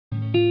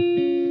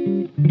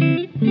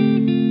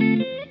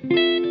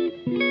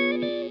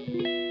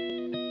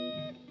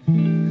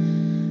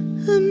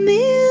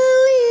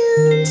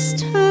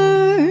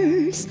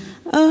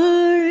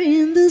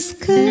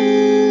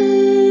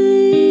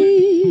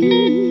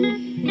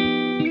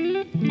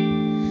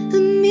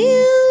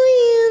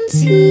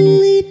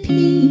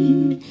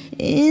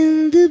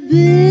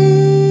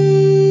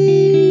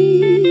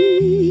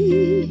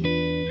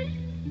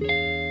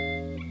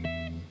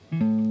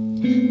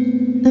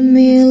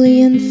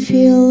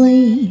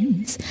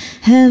feelings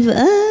have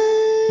I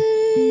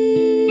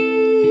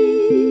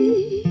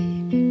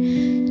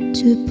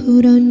to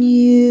put on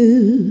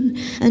you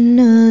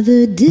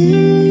another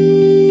day?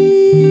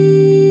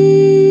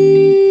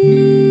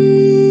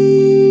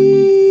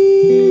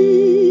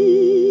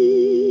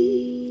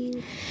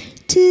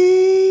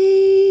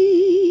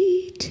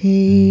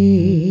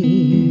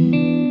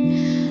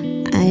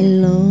 I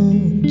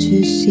long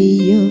to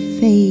see your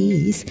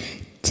face,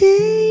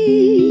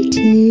 Tetê,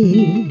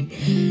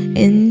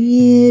 and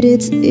yet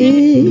it's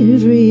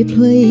every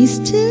place,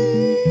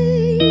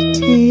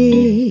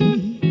 Tetê.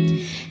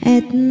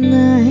 At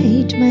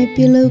night my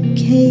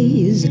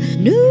pillowcase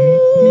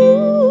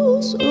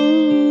knows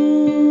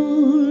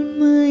all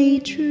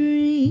my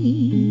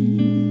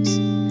dreams,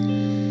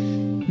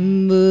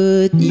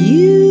 but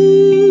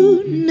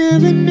you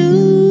never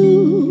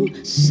know.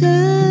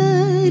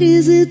 Sad,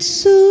 is it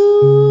so?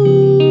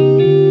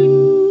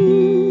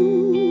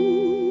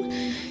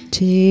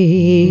 Tetê,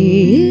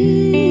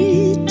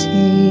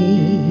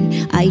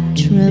 I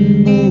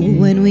tremble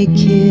when we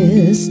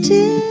kiss,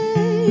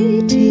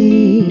 Tetê.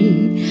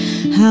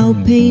 How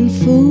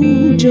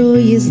painful joy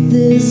is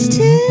this,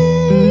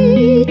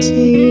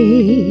 Tetê.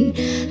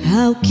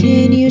 How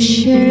can you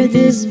share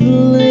this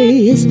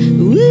bliss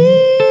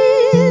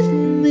with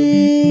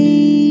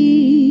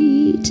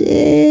me,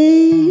 Tetê?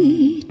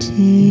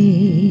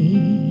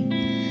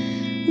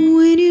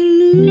 When you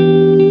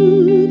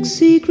look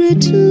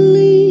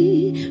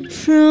secretly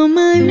from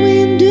my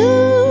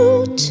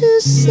window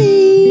to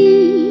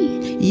see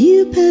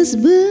you pass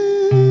by,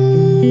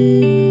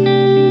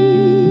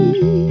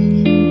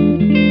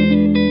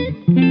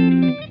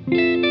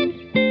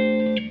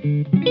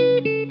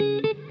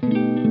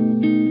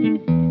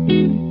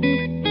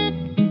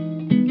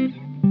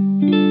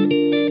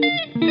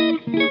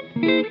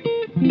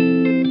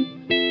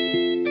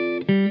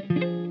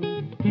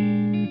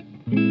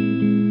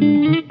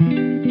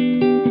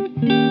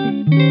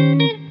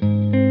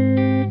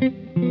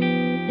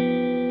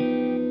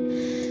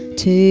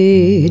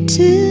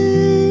 Tetê,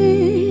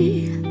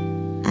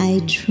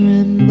 I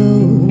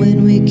tremble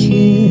when we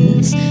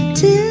kiss,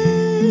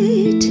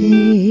 Tetê.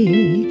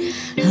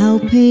 How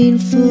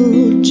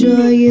painful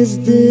joy is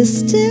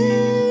this, Tetê.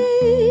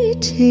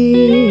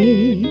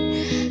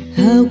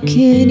 How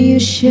can you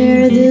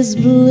share this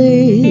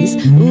bliss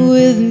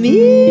with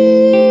me?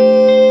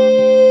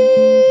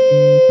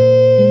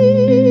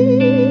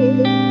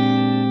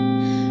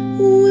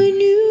 When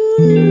you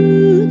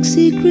look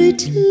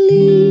secretly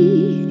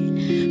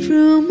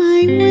from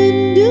my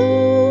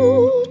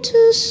window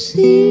to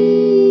see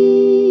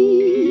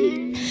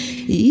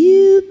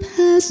you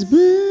pass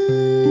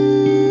by.